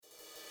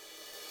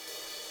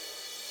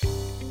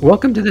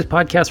Welcome to this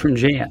podcast from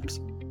JAMS.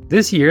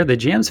 This year, the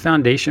JAMS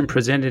Foundation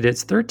presented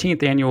its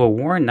 13th annual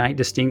War and Night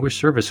Distinguished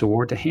Service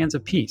Award to Hands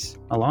of Peace,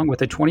 along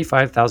with a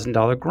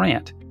 $25,000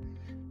 grant.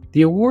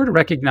 The award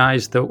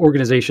recognized the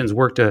organization's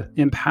work to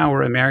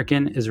empower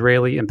American,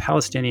 Israeli, and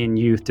Palestinian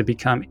youth to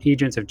become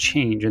agents of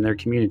change in their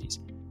communities.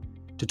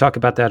 To talk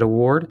about that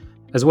award,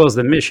 as well as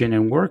the mission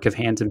and work of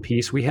Hands of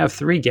Peace, we have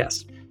three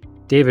guests.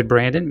 David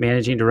Brandon,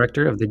 Managing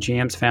Director of the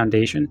JAMS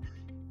Foundation,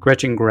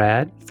 Gretchen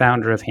Grad,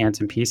 founder of Hands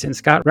of Peace, and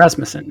Scott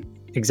Rasmussen,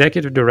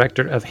 Executive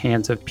Director of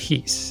Hands of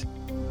Peace.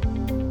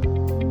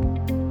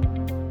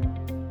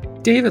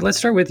 David, let's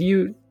start with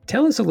you.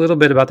 Tell us a little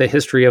bit about the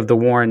history of the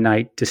War and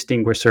Night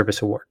Distinguished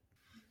Service Award.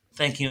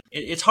 Thank you.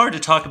 It's hard to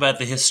talk about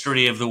the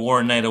history of the War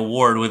and Night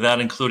Award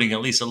without including at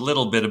least a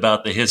little bit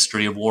about the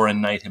history of Warren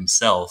Knight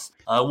himself.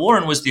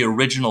 Warren was the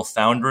original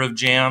founder of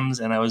JAMS,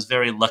 and I was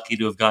very lucky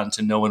to have gotten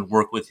to know and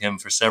work with him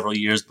for several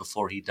years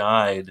before he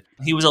died.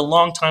 He was a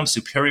longtime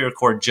Superior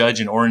Court judge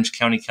in Orange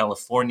County,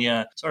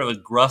 California, sort of a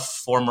gruff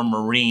former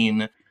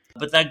Marine.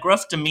 But that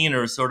gruff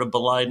demeanor sort of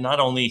belied not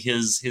only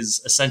his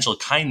essential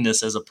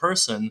kindness as a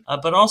person,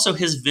 but also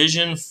his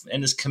vision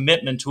and his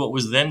commitment to what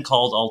was then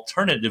called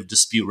alternative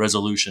dispute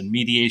resolution,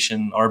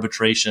 mediation,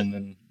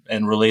 arbitration,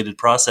 and related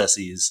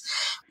processes.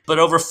 But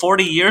over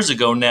 40 years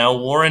ago now,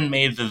 Warren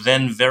made the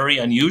then very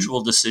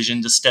unusual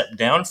decision to step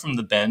down from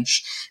the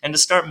bench and to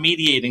start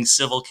mediating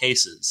civil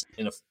cases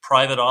in a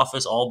private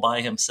office all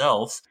by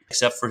himself,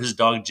 except for his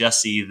dog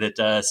Jesse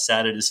that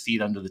sat at his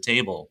feet under the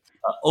table.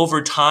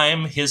 Over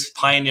time, his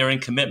pioneering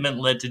commitment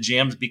led to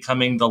JAMS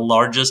becoming the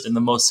largest and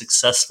the most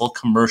successful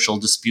commercial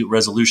dispute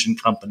resolution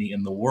company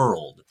in the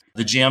world.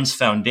 The JAMS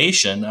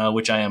Foundation,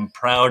 which I am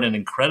proud and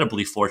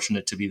incredibly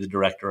fortunate to be the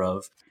director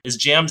of, is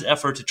JAMS'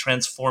 effort to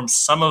transform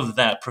some of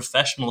that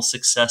professional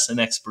success and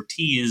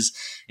expertise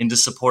into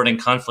supporting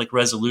conflict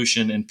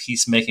resolution and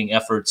peacemaking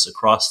efforts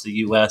across the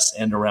U.S.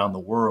 and around the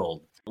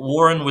world.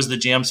 Warren was the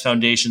JAMS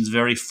Foundation's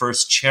very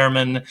first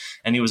chairman,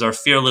 and he was our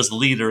fearless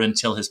leader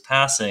until his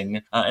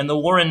passing. And the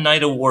Warren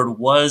Knight Award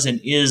was and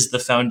is the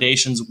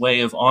foundation's way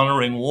of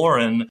honoring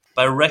Warren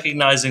by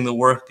recognizing the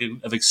work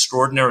of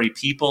extraordinary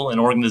people and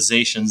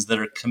organizations that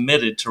are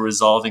committed to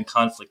resolving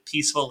conflict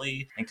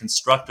peacefully and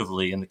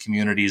constructively in the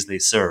communities they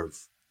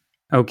serve.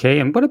 Okay,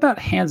 and what about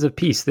Hands of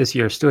Peace this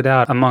year stood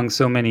out among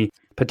so many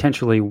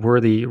potentially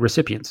worthy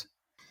recipients?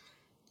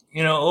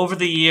 You know, over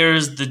the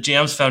years, the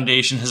JAMS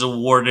Foundation has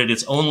awarded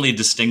its only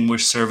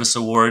Distinguished Service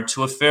Award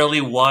to a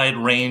fairly wide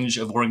range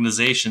of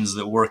organizations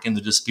that work in the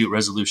dispute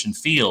resolution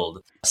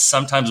field,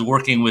 sometimes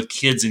working with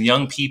kids and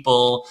young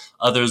people,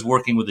 others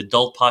working with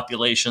adult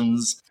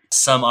populations,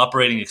 some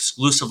operating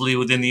exclusively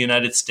within the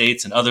United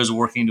States, and others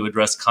working to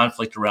address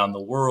conflict around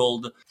the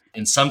world.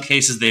 In some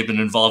cases, they've been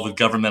involved with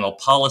governmental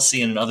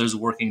policy, and in others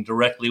working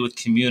directly with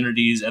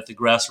communities at the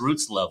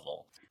grassroots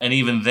level. And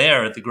even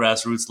there, at the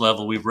grassroots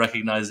level, we've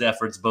recognized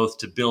efforts both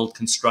to build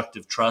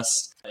constructive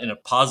trust in a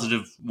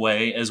positive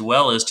way, as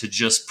well as to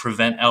just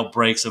prevent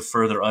outbreaks of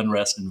further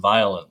unrest and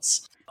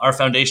violence. Our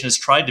foundation has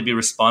tried to be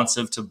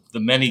responsive to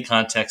the many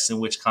contexts in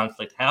which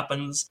conflict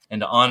happens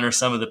and to honor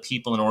some of the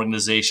people and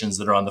organizations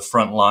that are on the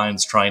front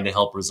lines trying to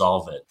help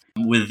resolve it.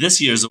 With this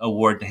year's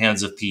award to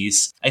Hands of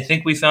Peace, I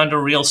think we found a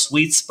real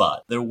sweet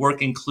spot. Their work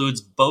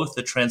includes both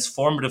the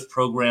transformative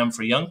program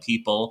for young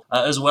people,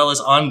 as well as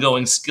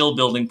ongoing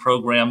skill-building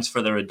programs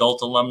for their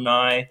adult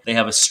alumni. They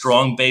have a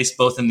strong base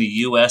both in the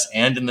U.S.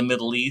 and in the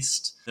Middle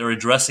East. They're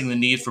addressing the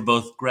need for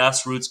both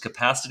grassroots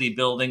capacity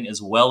building as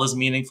well as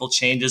meaningful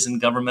changes in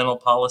governmental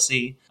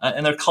policy.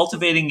 And they're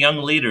cultivating young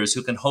leaders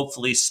who can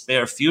hopefully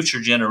spare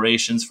future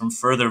generations from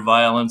further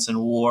violence and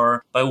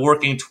war by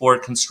working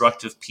toward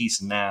constructive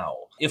peace now.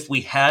 If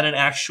we had an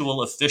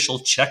actual official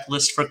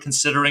checklist for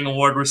considering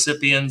award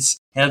recipients,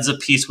 Hands of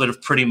Peace would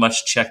have pretty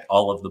much checked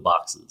all of the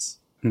boxes.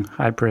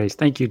 High praise.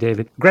 Thank you,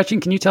 David. Gretchen,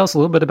 can you tell us a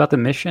little bit about the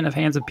mission of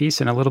Hands of Peace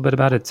and a little bit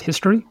about its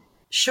history?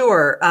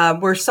 Sure.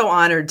 We're so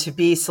honored to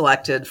be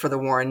selected for the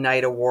Warren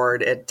Knight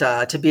Award.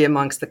 To be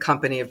amongst the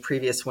company of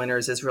previous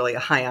winners is really a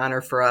high honor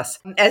for us.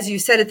 As you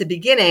said at the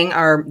beginning,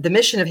 the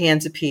mission of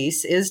Hands of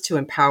Peace is to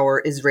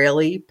empower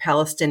Israeli,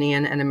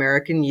 Palestinian, and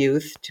American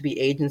youth to be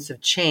agents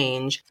of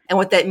change. And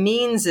what that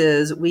means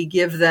is we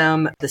give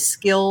them the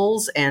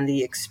skills and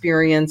the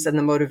experience and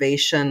the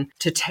motivation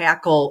to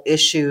tackle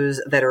issues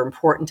that are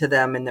important to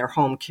them in their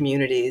home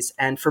communities.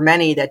 And for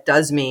many, that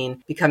does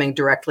mean becoming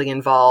directly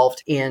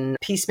involved in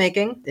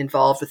peacemaking,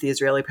 involved with the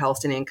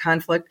Israeli-Palestinian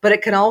conflict, but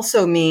it can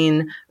also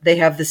mean they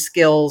have the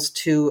skills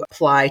to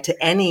apply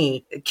to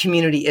any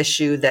community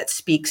issue that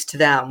speaks to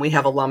them. We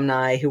have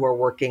alumni who are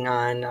working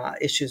on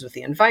issues with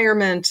the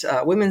environment,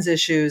 women's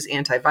issues,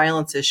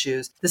 anti-violence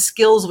issues. The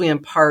skills we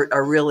impart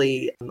are really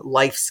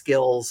life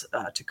skills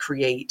to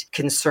create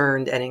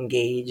concerned and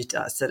engaged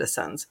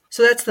citizens.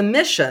 So that's the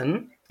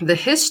mission. The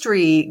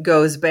history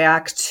goes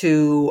back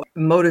to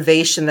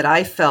motivation that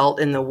I felt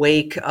in the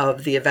wake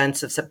of the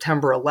events of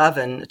September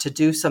 11 to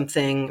do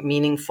something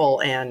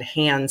meaningful and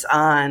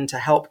hands-on to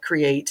help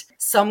create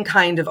some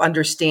kind of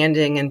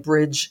understanding and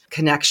bridge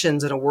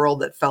connections in a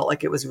world that felt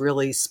like it was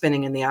really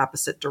spinning in the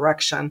opposite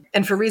direction.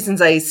 And for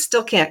reasons I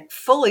still can't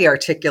fully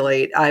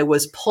articulate, I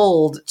was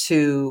pulled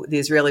to the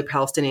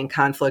Israeli-Palestinian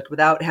conflict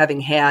without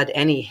having had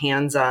any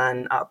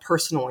hands-on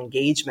personal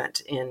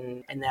engagement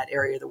in that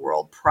area of the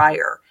world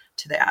prior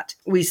to that.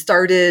 We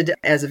started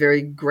as a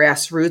very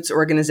grassroots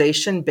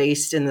organization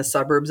based in the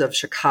suburbs of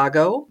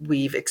Chicago.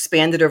 We've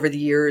expanded over the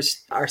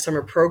years. Our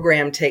summer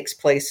program takes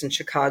place in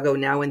Chicago,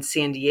 now in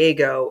San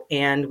Diego,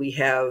 and we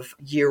have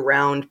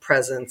year-round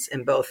presence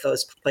in both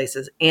those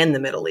places and the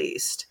Middle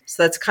East.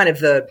 So that's kind of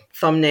the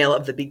thumbnail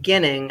of the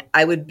beginning.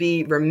 I would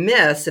be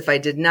remiss if I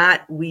did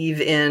not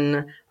weave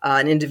in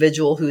an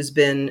individual who's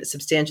been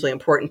substantially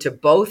important to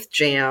both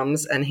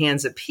JAMS and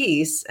Hands of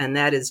Peace, and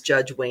that is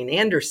Judge Wayne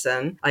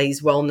Anderson.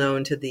 He's well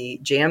known to the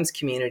JAMS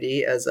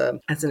community as an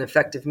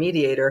effective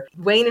mediator.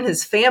 Wayne and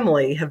his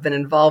family have been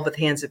involved with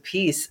Hands of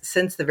Peace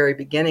since the very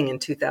beginning in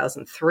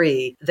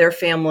 2003. Their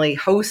family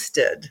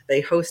hosted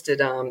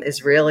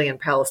Israeli and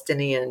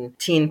Palestinian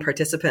teen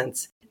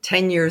participants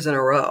 10 years in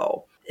a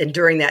row. And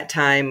during that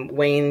time,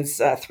 Wayne's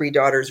three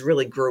daughters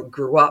really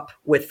grew up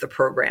with the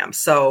program.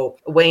 So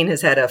Wayne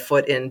has had a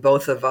foot in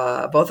both of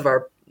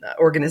our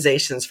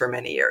organizations for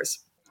many years.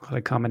 A lot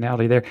of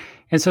commonality there.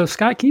 And so,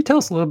 Scott, can you tell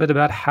us a little bit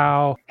about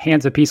how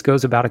Hands of Peace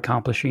goes about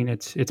accomplishing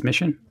its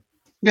mission?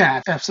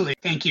 Yeah, absolutely.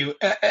 Thank you.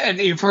 And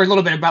you've heard a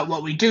little bit about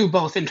what we do,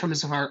 both in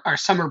terms of our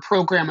summer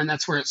program, and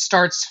that's where it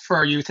starts for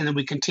our youth. And then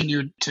we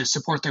continue to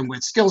support them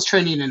with skills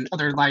training and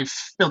other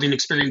life building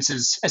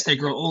experiences as they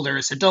grow older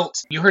as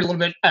adults. You heard a little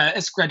bit,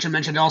 as Gretchen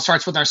mentioned, it all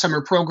starts with our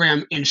summer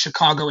program in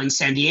Chicago and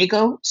San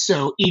Diego.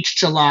 So each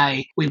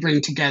July, we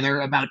bring together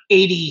about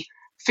 80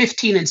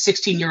 15 and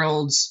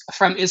 16-year-olds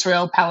from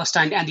Israel,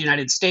 Palestine, and the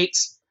United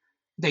States.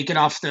 They get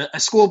off a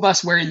school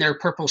bus wearing their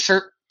purple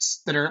shirts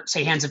that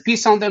say Hands of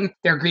Peace on them.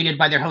 They're greeted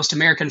by their host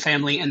American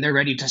family, and they're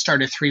ready to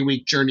start a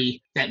 3-week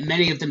journey that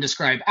many of them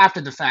describe after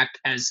the fact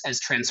as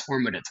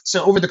transformative.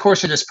 So over the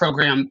course of this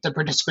program, the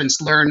participants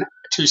learn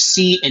to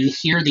see and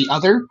hear the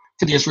other.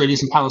 For the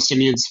Israelis and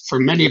Palestinians, for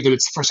many of them,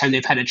 it's the first time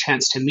they've had a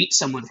chance to meet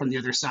someone from the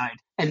other side.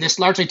 And this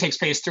largely takes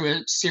place through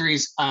a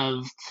series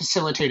of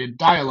facilitated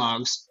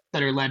dialogues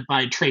that are led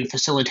by trained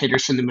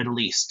facilitators from the Middle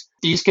East.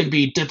 These can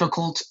be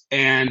difficult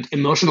and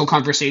emotional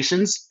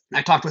conversations.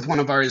 I talked with one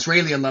of our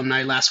Israeli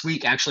alumni last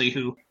week, actually,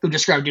 who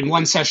described in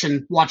one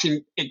session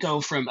watching it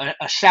go from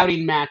a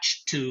shouting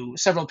match to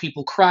several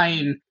people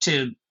crying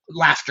to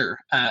laughter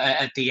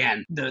at the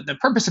end. The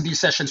purpose of these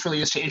sessions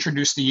really is to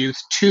introduce the youth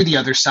to the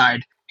other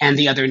side and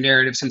the other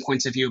narratives and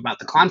points of view about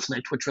the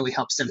conflict, which really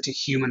helps them to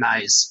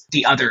humanize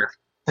the other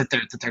that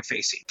they're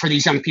facing. For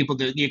these young people,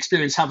 the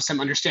experience helps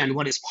them understand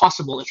what is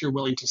possible if you're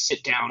willing to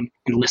sit down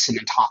and listen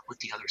and talk with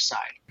the other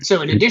side.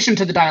 So in addition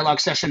to the dialogue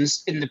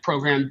sessions in the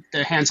program,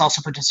 the Hands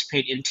also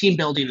participate in team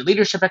building and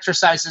leadership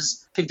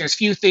exercises. I think there's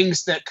few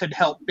things that could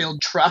help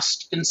build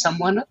trust in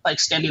someone, like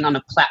standing on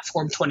a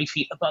platform 20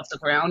 feet above the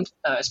ground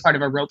as part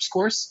of a ropes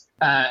course,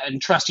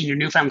 and trusting your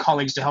newfound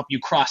colleagues to help you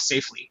cross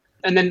safely.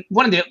 And then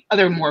one of the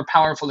other more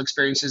powerful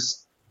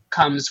experiences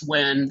comes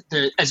when,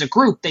 as a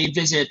group, they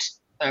visit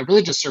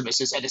religious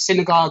services at a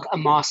synagogue, a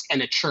mosque,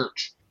 and a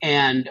church.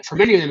 And for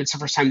many of them, it's the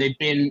first time they've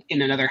been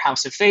in another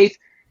house of faith.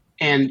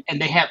 And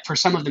for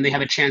some of them, they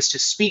have a chance to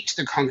speak to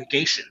the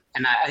congregation.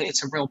 And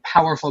it's a real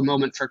powerful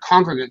moment for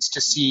congregants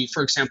to see,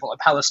 for example, a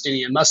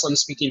Palestinian Muslim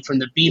speaking from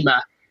the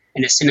bima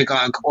in a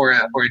synagogue, or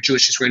a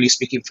Jewish Israeli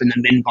speaking from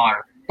the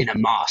minbar in a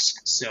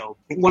mosque. So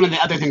one of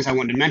the other things I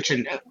wanted to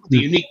mention, the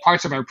unique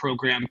parts of our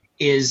program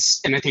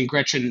is, and I think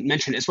Gretchen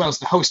mentioned as well, is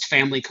the host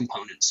family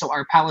component. So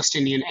our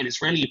Palestinian and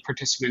Israeli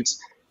participants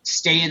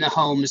stay in the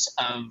homes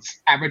of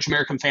average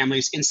American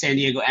families in San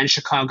Diego and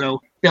Chicago,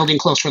 building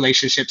close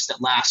relationships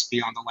that last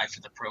beyond the life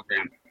of the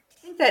program.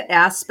 I think that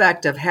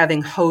aspect of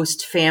having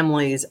host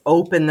families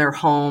open their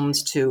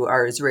homes to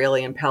our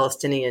Israeli and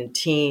Palestinian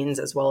teens,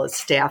 as well as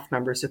staff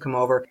members who come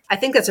over, I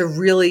think that's a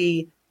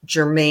really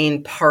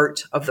germane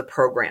part of the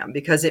program,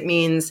 because it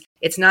means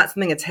it's not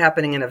something that's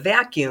happening in a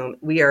vacuum.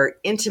 We are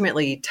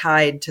intimately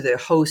tied to the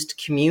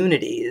host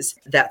communities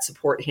that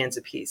support Hands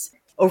of Peace.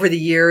 Over the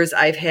years,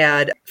 I've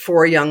had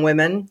 4 young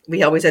women.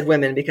 We always had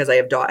women because I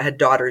had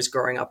daughters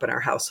growing up in our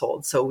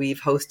household. So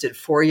we've hosted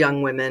 4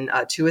 young women,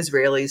 2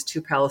 Israelis,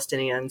 2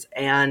 Palestinians,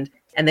 and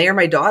they are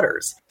my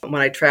daughters.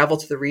 When I travel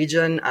to the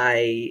region,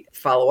 I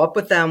follow up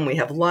with them. We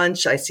have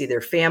lunch. I see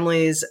their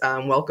families,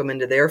 welcome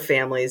into their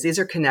families. These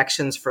are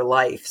connections for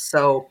life.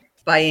 So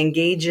by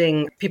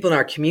engaging people in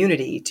our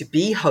community to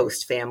be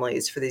host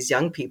families for these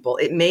young people,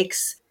 it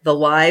makes the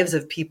lives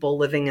of people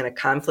living in a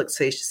conflict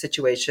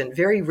situation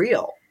very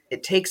real.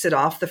 It takes it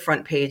off the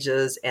front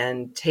pages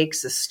and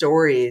takes the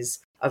stories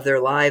of their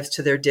lives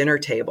to their dinner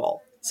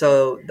table.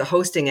 So the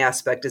hosting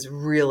aspect is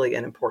really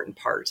an important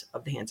part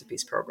of the Hands of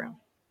Peace program.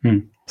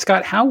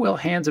 Scott, how will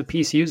Hands of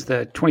Peace use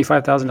the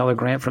 $25,000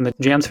 grant from the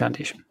JAMS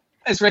Foundation?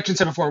 As Gretchen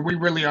said before, we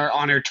really are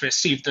honored to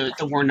receive the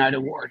War Knight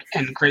Award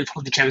and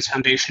grateful to the JAMS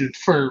Foundation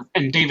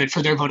and David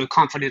for their vote of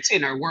confidence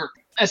in our work.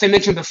 As I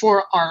mentioned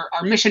before, our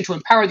mission to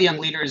empower the young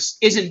leaders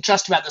isn't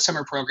just about the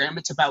summer program.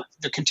 It's about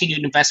the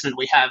continued investment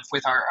we have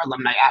with our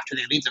alumni after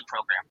they leave the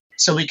program.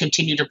 So we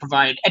continue to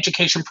provide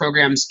education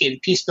programs in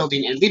peace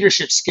building and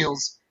leadership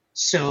skills.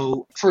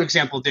 So, for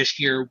example, this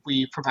year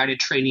we provided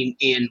training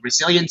in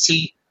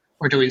resiliency.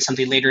 We're doing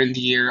something later in the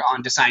year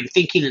on design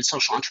thinking and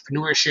social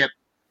entrepreneurship.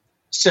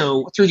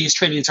 So through these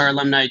trainings, our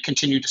alumni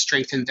continue to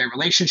strengthen their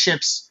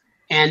relationships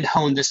and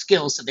hone the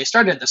skills that they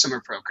started at the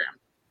summer program.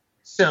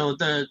 So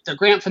the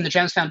grant from the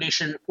JAMS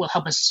Foundation will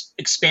help us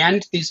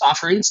expand these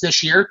offerings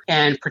this year.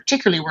 And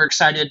particularly, we're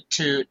excited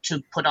to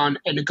put on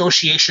a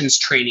negotiations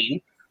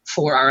training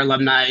for our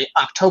alumni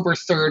October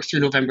 3rd through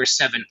November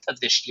 7th of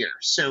this year.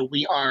 So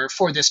we are,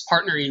 for this,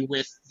 partnering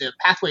with the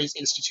Pathways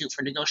Institute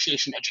for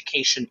Negotiation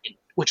Education,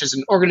 which is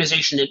an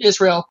organization in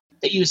Israel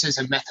that uses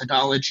a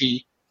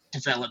methodology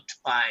developed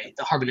by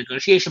the Harvard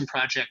Negotiation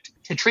Project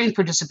to train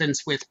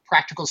participants with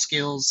practical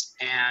skills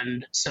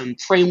and some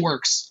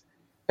frameworks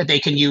that they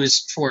can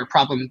use for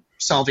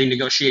problem-solving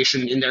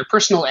negotiation in their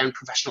personal and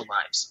professional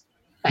lives.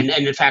 And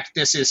in fact,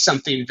 this is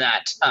something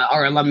that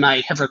our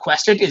alumni have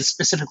requested, is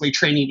specifically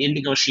training in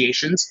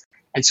negotiations.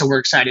 And so we're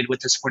excited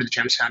with the support of the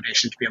JAMS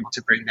Foundation to be able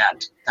to bring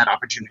that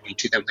opportunity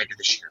to them later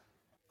this year.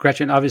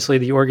 Gretchen, obviously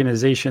the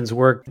organization's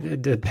work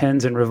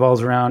depends and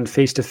revolves around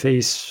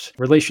face-to-face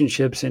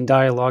relationships and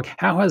dialogue.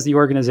 How has the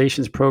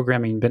organization's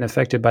programming been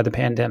affected by the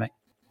pandemic?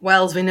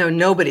 Well, as we know,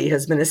 nobody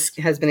has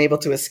been able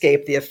to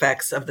escape the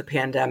effects of the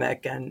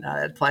pandemic, and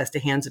it applies to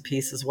Hands of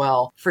Peace as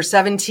well. For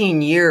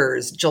 17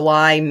 years,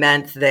 July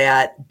meant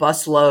that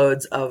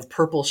busloads of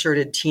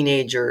purple-shirted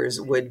teenagers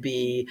would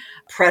be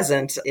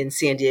present in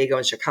San Diego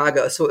and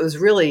Chicago. So it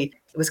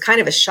was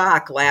kind of a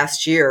shock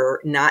last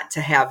year not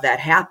to have that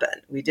happen.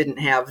 We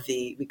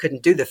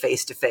couldn't do the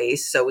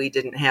face-to-face, so we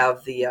didn't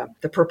have the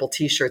purple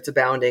t-shirts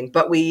abounding.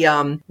 But we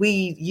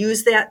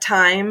used that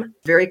time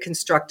very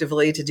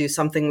constructively to do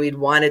something we'd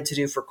wanted to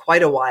do for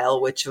quite a while,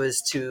 which was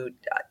to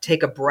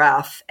take a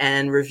breath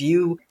and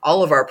review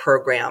all of our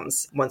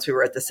programs once we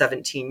were at the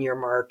 17-year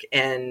mark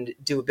and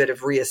do a bit of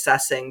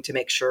reassessing to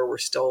make sure we're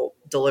still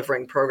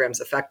delivering programs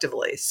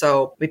effectively.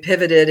 So we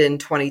pivoted in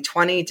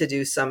 2020 to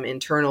do some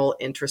internal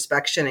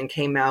introspection and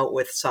came out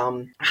with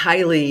some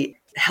highly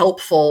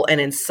helpful and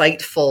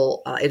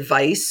insightful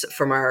advice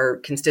from our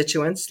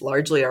constituents,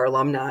 largely our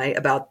alumni,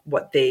 about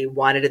what they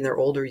wanted in their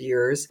older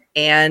years.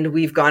 And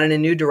we've gone in a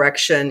new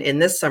direction in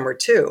this summer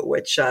too,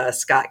 which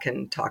Scott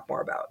can talk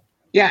more about.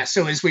 Yeah,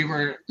 so as we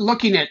were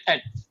looking at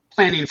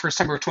planning for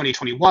summer of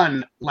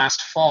 2021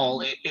 last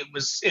fall,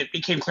 it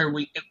became clear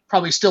it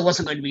probably still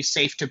wasn't going to be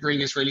safe to bring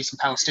Israelis and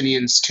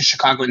Palestinians to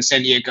Chicago and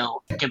San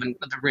Diego, given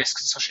the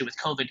risks associated with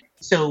COVID.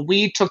 So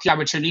we took the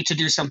opportunity to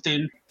do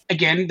something,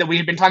 again, that we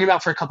had been talking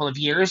about for a couple of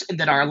years and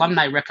that our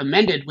alumni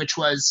recommended, which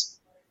was,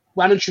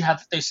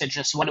 they said,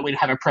 Jesse, why don't we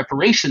have a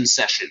preparation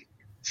session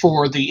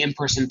for the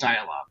in-person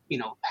dialogue?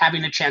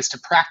 Having a chance to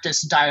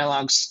practice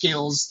dialogue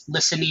skills,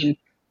 listening,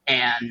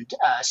 and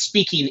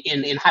speaking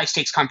in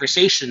high-stakes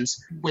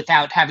conversations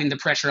without having the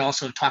pressure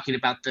also of talking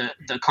about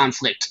the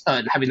conflict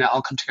and having that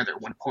all come together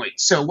at one point.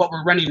 So what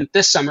we're running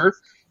this summer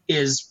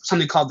is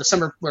something called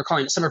we're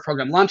calling it Summer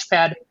Program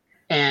Launchpad,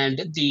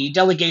 and the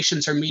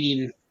delegations are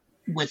meeting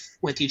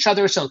with each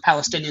other. So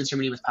Palestinians are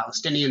meeting with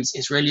Palestinians,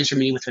 Israelis are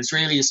meeting with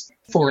Israelis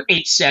for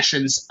 8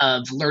 sessions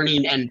of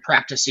learning and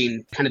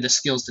practicing kind of the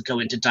skills that go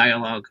into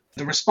dialogue.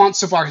 The response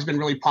so far has been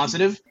really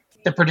positive.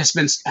 The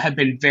participants have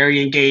been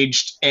very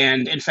engaged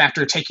and, in fact,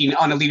 are taking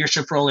on a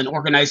leadership role in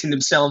organizing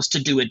themselves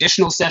to do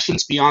additional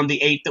sessions beyond the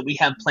 8 that we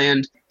have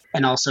planned,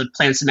 and also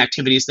plan some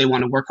activities they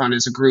want to work on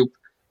as a group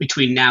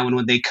between now and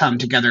when they come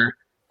together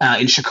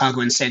in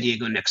Chicago and San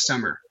Diego next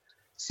summer.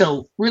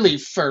 So really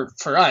for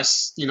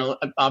us,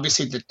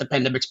 obviously the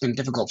pandemic's been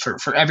difficult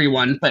for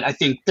everyone, but I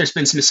think there's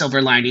been some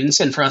silver linings.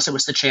 And for us, it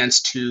was the chance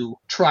to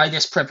try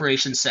this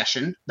preparation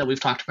session that we've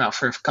talked about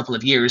for a couple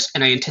of years.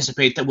 And I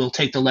anticipate that we'll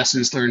take the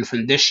lessons learned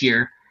from this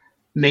year,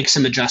 make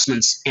some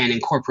adjustments, and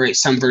incorporate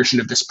some version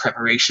of this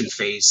preparation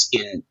phase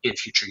in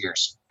future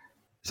years.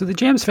 So the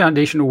JAMS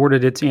Foundation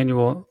awarded its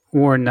annual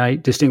War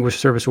Night Distinguished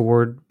Service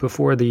Award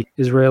before the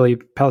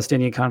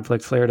Israeli-Palestinian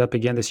conflict flared up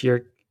again this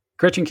year.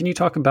 Gretchen, can you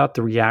talk about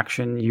the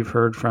reaction you've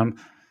heard from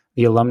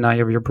the alumni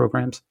of your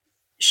programs?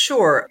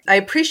 Sure. I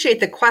appreciate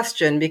the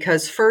question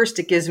because first,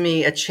 it gives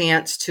me a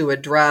chance to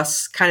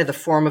address kind of the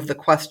form of the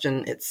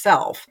question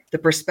itself, the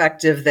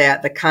perspective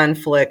that the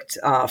conflict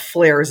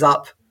flares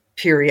up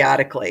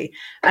periodically.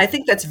 I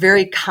think that's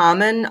very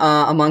common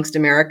amongst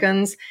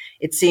Americans.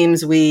 It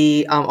seems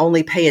we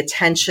only pay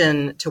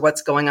attention to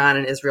what's going on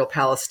in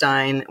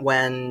Israel-Palestine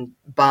when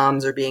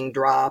bombs are being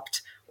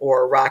dropped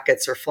or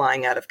rockets are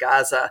flying out of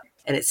Gaza.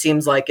 And it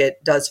seems like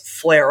it does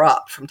flare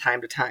up from time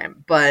to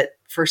time. But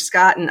for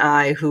Scott and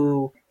I,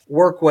 who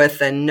work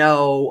with and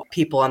know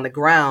people on the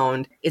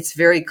ground, it's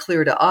very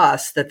clear to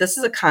us that this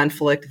is a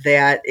conflict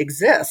that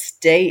exists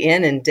day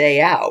in and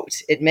day out.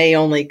 It may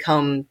only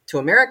come to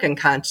American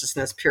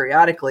consciousness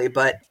periodically,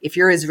 but if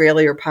you're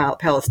Israeli or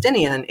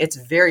Palestinian, it's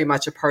very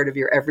much a part of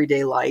your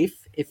everyday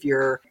life. If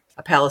you're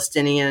a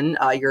Palestinian,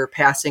 you're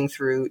passing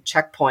through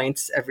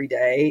checkpoints every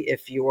day.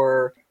 If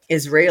you're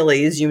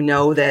Israelis, you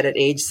know that at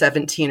age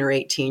 17 or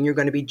 18, you're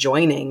going to be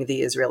joining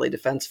the Israeli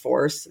Defense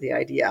Force, the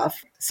IDF.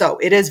 So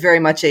it is very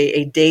much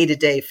a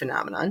day-to-day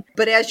phenomenon.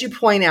 But as you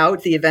point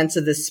out, the events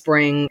of this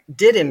spring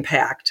did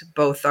impact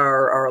both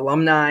our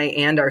alumni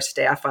and our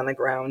staff on the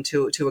ground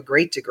to a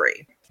great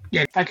degree.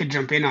 Yeah, if I could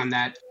jump in on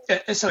that.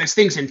 So as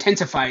things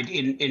intensified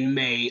in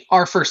May,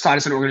 our first thought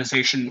as an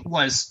organization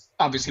was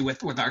obviously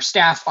with our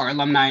staff, our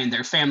alumni, and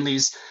their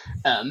families.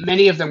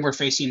 Many of them were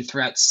facing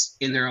threats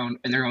in their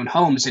own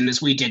homes. And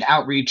as we did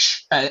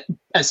outreach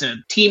as a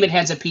team at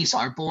Hands of Peace,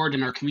 our board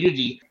and our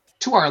community,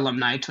 to our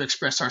alumni to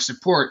express our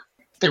support,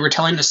 they were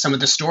telling us some of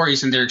the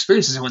stories and their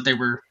experiences and what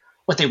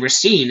they were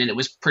seeing. And it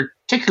was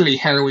particularly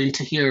harrowing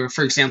to hear,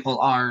 for example,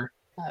 our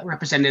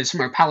representatives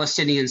from our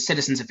Palestinian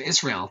citizens of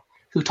Israel,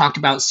 who talked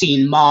about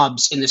seeing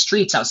mobs in the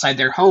streets outside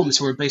their homes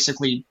who were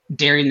basically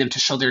daring them to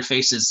show their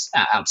faces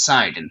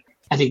outside. And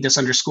I think this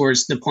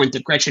underscores the point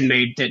that Gretchen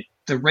made, that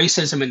the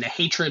racism and the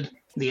hatred,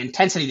 the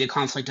intensity of the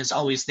conflict is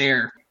always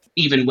there,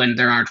 even when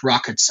there aren't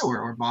rockets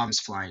or bombs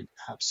flying.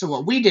 So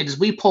what we did is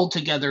we pulled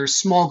together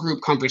small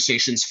group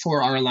conversations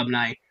for our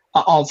alumni,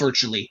 all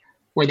virtually,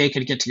 where they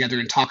could get together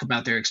and talk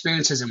about their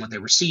experiences and what they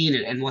were seeing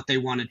and what they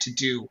wanted to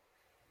do.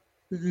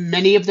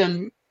 Many of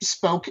them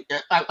spoke,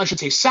 I should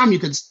say some you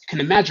can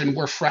imagine,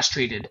 were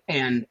frustrated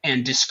and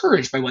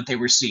discouraged by what they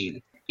were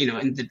seeing,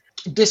 and the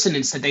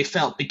dissonance that they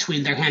felt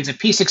between their Hands of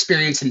Peace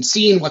experience and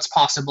seeing what's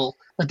possible,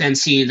 but then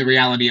seeing the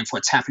reality of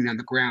what's happening on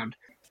the ground.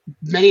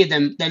 Many of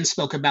them then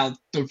spoke about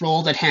the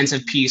role that Hands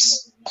of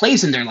Peace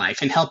plays in their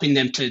life and helping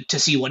them to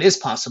see what is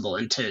possible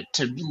and to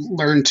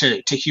learn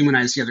to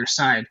humanize the other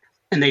side.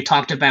 And they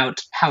talked about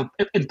how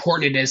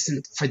important it is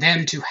for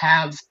them to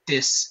have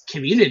this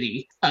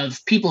community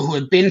of people who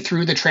have been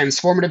through the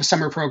transformative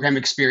summer program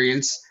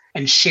experience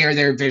and share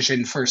their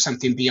vision for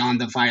something beyond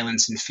the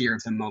violence and fear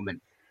of the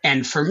moment.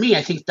 And for me,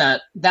 I think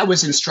that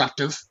was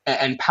instructive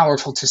and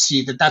powerful to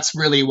see that that's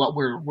really what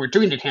we're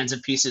doing at Hands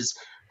of Peace, is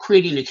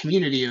creating a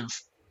community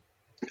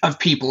of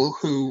people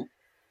who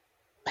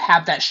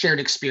have that shared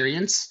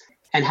experience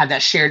and have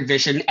that shared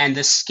vision and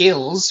the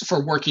skills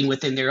for working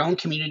within their own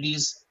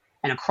communities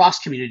and across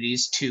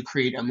communities to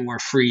create a more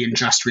free and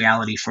just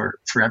reality for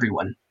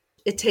everyone.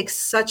 It takes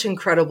such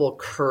incredible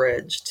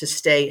courage to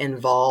stay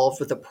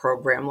involved with a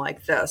program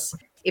like this.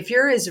 If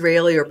you're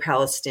Israeli or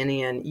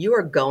Palestinian, you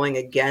are going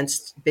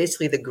against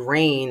basically the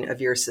grain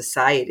of your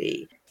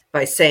society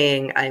by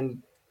saying,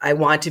 I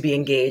want to be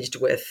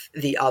engaged with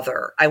the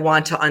other. I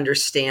want to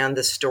understand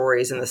the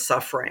stories and the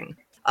suffering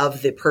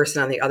of the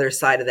person on the other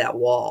side of that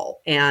wall.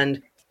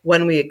 And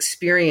when we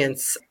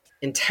experience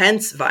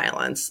intense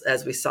violence,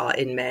 as we saw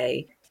in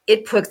May,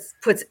 it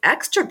puts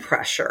extra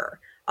pressure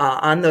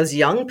on those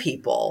young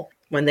people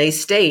when they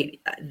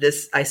state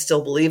this: I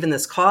still believe in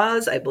this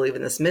cause, I believe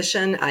in this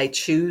mission, I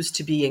choose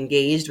to be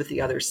engaged with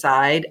the other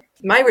side.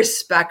 My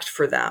respect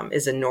for them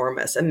is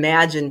enormous.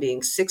 Imagine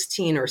being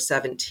 16 or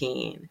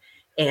 17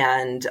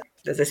 and,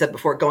 as I said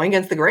before, going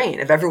against the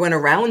grain of everyone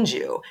around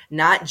you,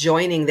 not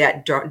joining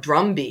that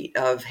drumbeat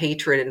of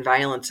hatred and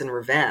violence and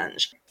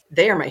revenge.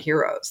 They are my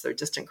heroes. They're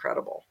just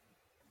incredible.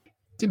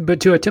 But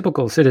to a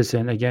typical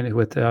citizen, again,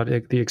 without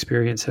the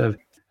experience of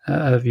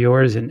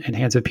yours and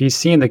Hands of Peace,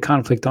 seeing the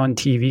conflict on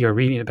TV or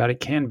reading about it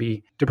can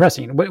be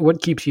depressing.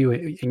 What keeps you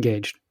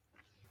engaged?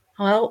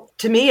 Well,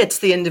 to me, it's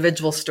the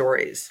individual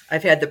stories.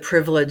 I've had the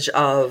privilege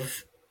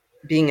of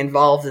being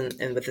involved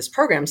in with this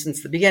program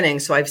since the beginning,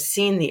 so I've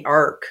seen the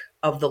arc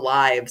of the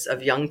lives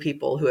of young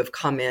people who have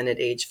come in at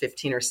age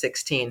 15 or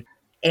 16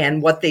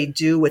 and what they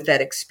do with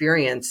that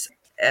experience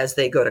as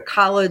they go to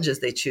college, as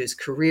they choose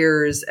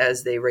careers,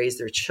 as they raise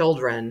their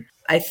children.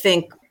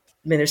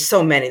 There's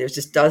so many, there's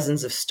just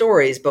dozens of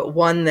stories, but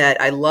one that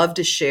I love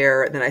to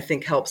share that I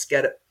think helps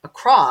get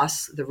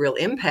across the real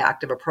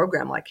impact of a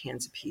program like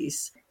Hands of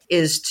Peace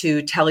is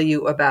to tell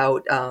you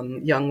about a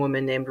young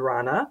woman named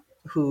Rana,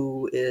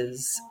 who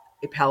is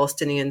a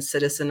Palestinian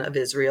citizen of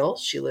Israel.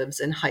 She lives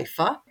in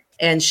Haifa,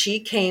 and she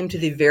came to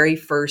the very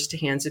first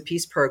Hands of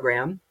Peace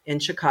program in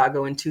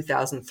Chicago in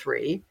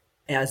 2003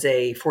 as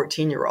a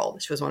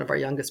 14-year-old. She was one of our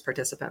youngest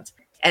participants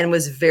and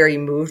was very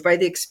moved by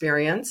the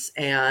experience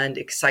and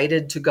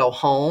excited to go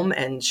home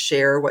and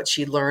share what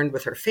she learned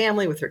with her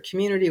family, with her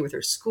community, with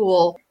her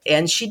school.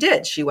 And she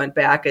did. She went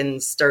back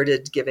and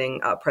started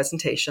giving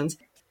presentations.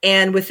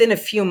 And within a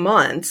few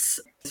months,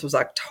 this was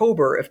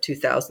October of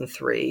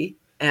 2003,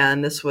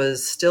 and this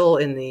was still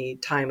in the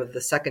time of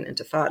the Second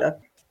Intifada,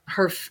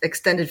 her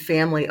extended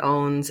family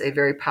owns a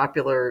very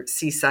popular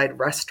seaside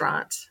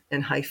restaurant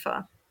in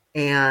Haifa.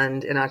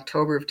 And in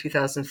October of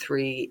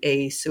 2003,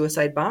 a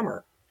suicide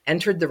bomber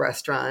entered the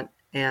restaurant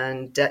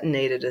and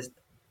detonated an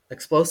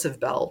explosive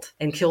belt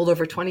and killed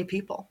over 20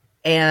 people.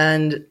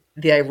 And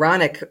the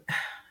ironic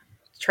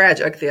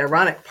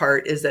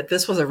part is that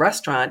this was a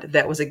restaurant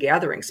that was a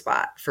gathering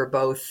spot for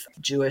both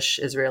Jewish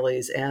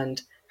Israelis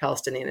and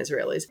Palestinian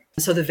Israelis.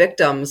 So the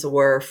victims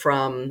were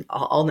from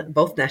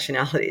both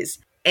nationalities.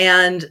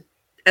 And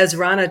as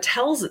Rana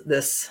tells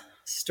this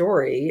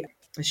story,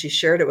 and she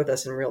shared it with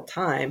us in real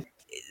time,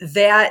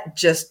 that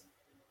just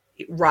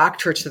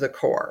rocked her to the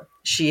core.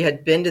 She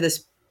had been to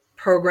this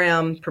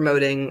program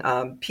promoting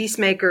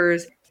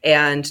peacemakers,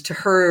 and to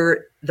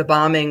her, the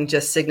bombing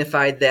just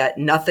signified that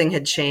nothing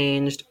had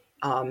changed,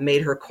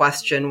 made her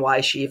question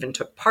why she even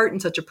took part in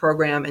such a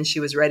program, and she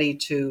was ready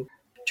to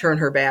turn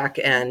her back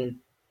and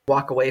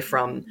walk away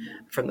from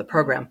the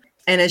program.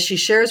 And as she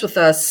shares with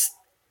us,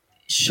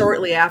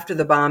 shortly after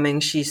the bombing,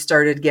 she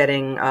started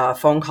getting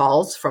phone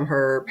calls from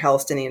her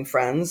Palestinian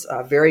friends,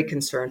 very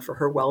concerned for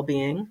her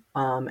well-being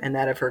and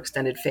that of her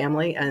extended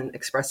family, and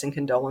expressing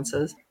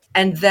condolences.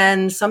 And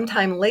then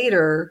sometime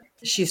later,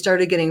 she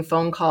started getting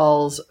phone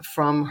calls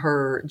from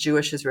her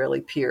Jewish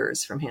Israeli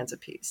peers from Hands of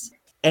Peace,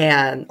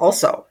 and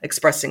also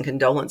expressing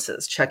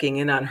condolences, checking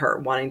in on her,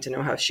 wanting to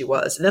know how she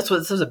was. And this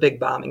was a big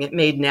bombing. It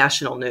made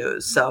national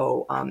news,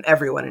 so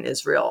everyone in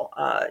Israel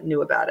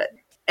knew about it.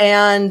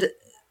 And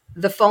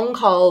the phone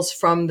calls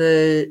from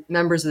the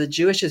members of the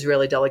Jewish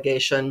Israeli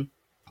delegation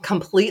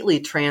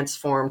completely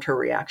transformed her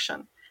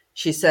reaction.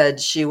 She said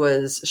she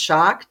was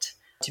shocked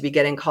to be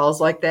getting calls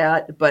like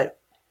that, but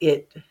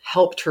it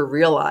helped her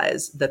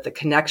realize that the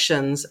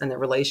connections and the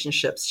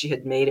relationships she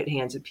had made at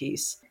Hands of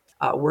Peace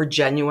were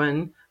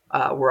genuine,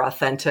 were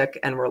authentic,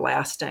 and were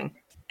lasting.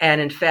 And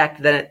in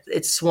fact, then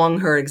it swung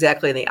her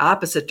exactly in the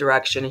opposite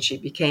direction, and she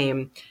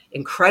became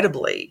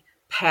incredibly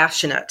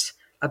passionate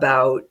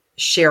about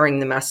sharing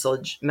the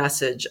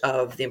message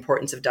of the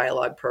importance of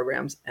dialogue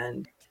programs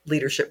and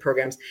leadership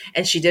programs.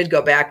 And she did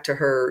go back to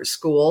her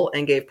school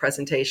and gave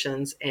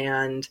presentations.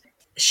 And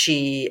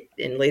she,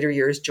 in later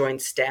years,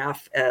 joined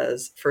staff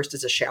first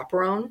as a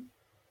chaperone.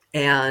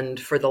 And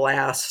for the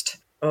last,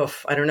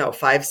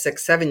 5,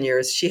 6, 7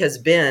 years, she has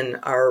been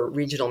our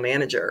regional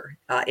manager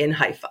in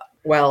Haifa.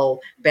 Well,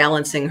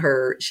 balancing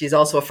she's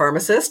also a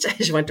pharmacist.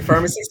 She went to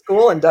pharmacy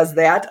school and does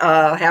that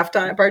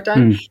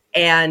part-time.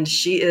 And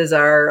she is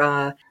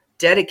our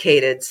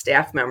dedicated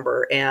staff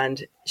member.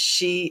 And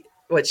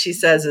what she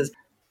says is,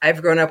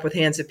 I've grown up with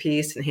Hands of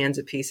Peace, and Hands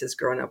of Peace has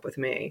grown up with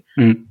me.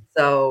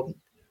 So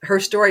her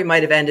story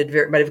might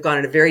have gone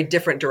in a very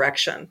different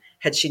direction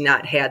had she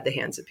not had the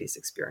Hands of Peace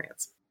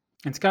experience.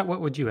 And Scott,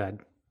 what would you add?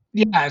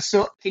 Yeah,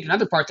 so I think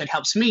another part that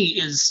helps me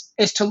is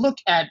to look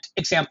at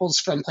examples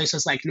from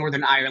places like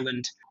Northern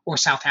Ireland or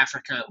South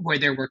Africa, where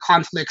there were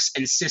conflicts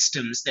and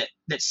systems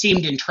that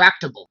seemed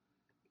intractable,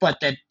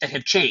 but that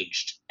have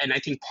changed. And I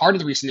think part of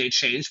the reason they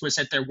changed was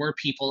that there were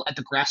people at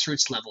the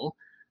grassroots level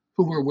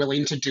who were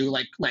willing to do,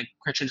 like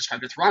Gretchen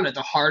described with Rana,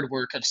 the hard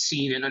work of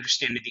seeing and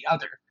understanding the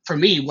other. For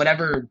me,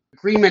 whatever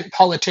agreement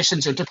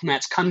politicians or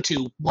diplomats come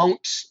to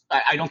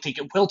I don't think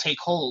it will take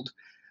hold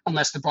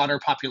unless the broader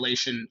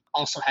population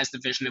also has the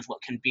vision of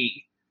what can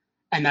be.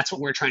 And that's what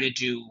we're trying to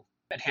do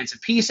at Hands of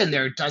Peace. And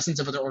there are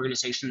dozens of other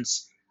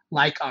organizations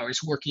like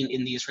ours working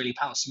in the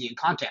Israeli-Palestinian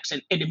context.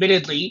 And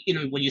admittedly,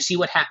 when you see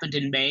what happened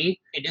in May,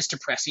 it is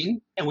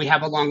depressing, and we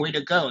have a long way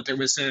to go. There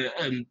was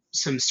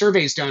some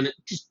surveys done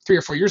just 3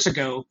 or 4 years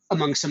ago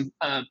among some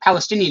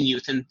Palestinian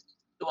youth, and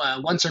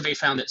one survey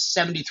found that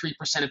 73%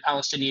 of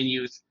Palestinian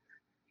youth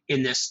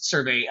in this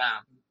survey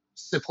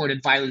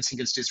supported violence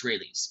against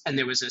Israelis. And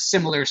there was a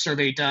similar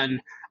survey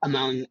done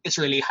among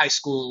Israeli high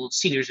school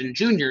seniors and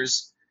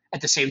juniors at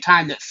the same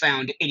time that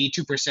found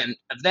 82%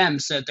 of them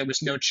said there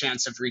was no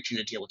chance of reaching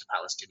a deal with the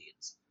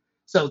Palestinians.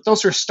 So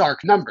those are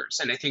stark numbers.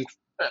 And I think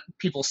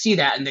people see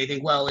that and they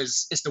think, well,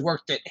 is the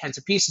work that Hands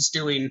of Peace is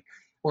doing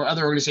or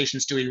other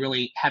organizations doing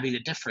really having a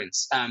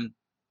difference? And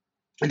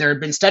there have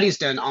been studies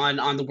done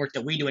on the work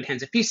that we do at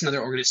Hands of Peace and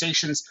other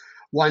organizations.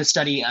 One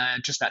study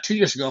just about 2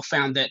 years ago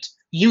found that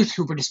youth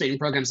who participate in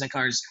programs like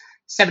ours,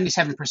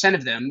 77%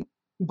 of them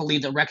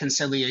believe that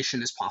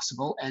reconciliation is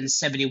possible, and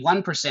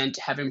 71%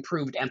 have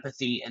improved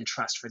empathy and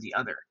trust for the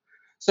other.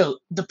 So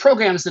the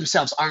programs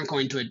themselves aren't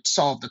going to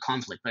solve the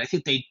conflict, but I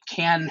think they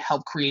can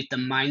help create the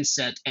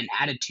mindset and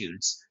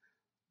attitudes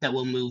that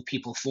will move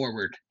people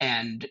forward,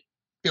 and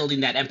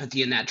building that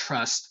empathy and that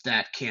trust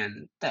that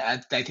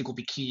I think will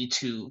be key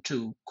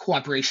to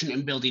cooperation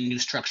and building new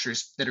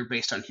structures that are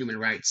based on human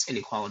rights and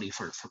equality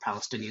for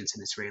Palestinians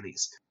and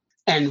Israelis.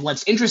 And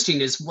what's interesting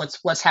is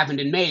what's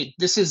happened in May.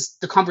 This is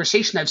the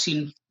conversation I've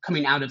seen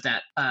coming out of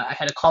that. I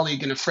had a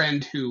colleague and a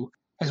friend who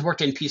has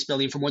worked in peace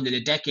building for more than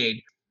a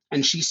decade,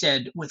 and she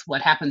said with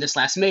what happened this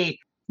last May,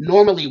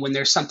 normally when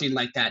there's something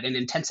like that, an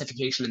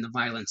intensification in the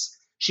violence,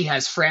 she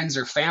has friends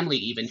or family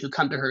even who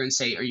come to her and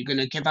say, are you going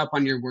to give up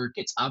on your work?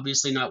 It's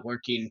obviously not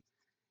working.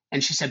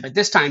 And she said, but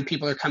this time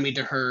people are coming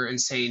to her and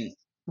saying,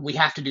 we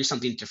have to do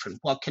something different.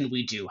 What can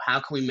we do? How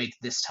can we make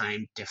this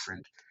time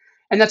different?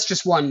 And that's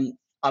just one,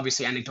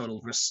 obviously,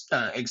 anecdotal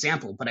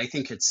example, but I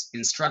think it's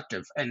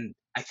instructive. And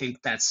I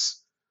think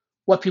that's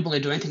what people are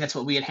doing. I think that's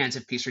what we at Hands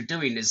of Peace are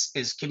doing is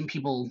giving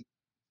people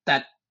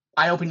that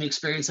eye-opening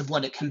experience of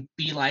what it can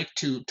be like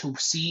to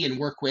see and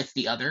work with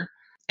the other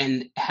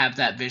and have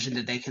that vision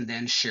that they can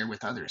then share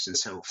with others. And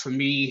so for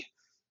me,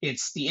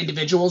 it's the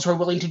individuals who are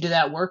willing to do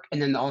that work, and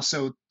then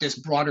also this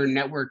broader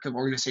network of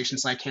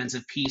organizations like Hands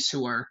of Peace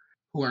who are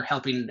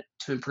helping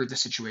to improve the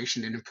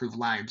situation and improve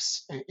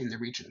lives in the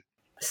region.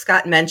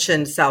 Scott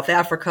mentioned South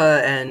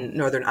Africa and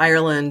Northern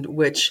Ireland,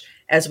 which,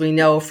 as we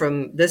know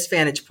from this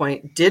vantage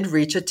point, did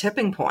reach a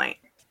tipping point.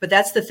 But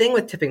that's the thing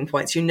with tipping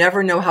points. You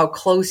never know how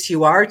close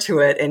you are to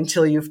it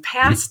until you've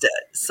passed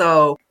it.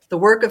 So the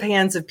work of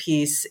Hands of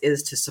Peace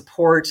is to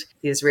support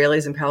the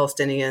Israelis and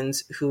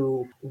Palestinians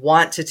who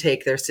want to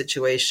take their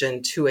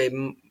situation to a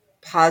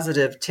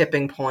positive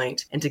tipping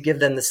point and to give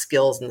them the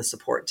skills and the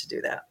support to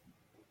do that.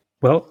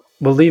 Well,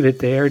 we'll leave it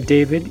there.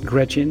 David,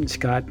 Gretchen,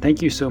 Scott,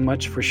 thank you so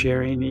much for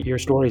sharing your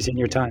stories and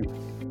your time.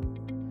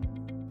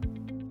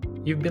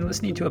 You've been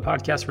listening to a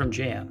podcast from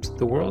JAMS,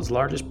 the world's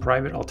largest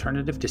private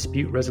alternative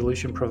dispute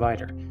resolution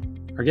provider.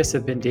 Our guests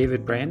have been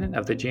David Brandon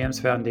of the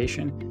JAMS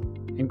Foundation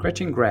and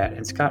Gretchen Grad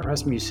and Scott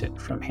Rasmussen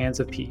from Hands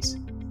of Peace.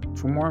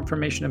 For more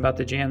information about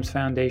the JAMS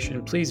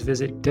Foundation, please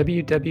visit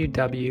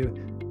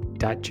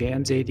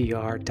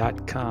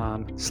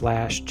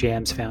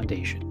www.jamsadr.com/JAMS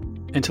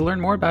Foundation. And to learn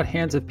more about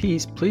Hands of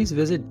Peace, please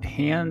visit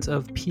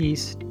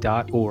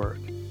handsofpeace.org.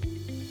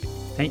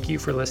 Thank you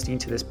for listening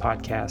to this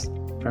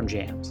podcast from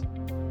JAMS.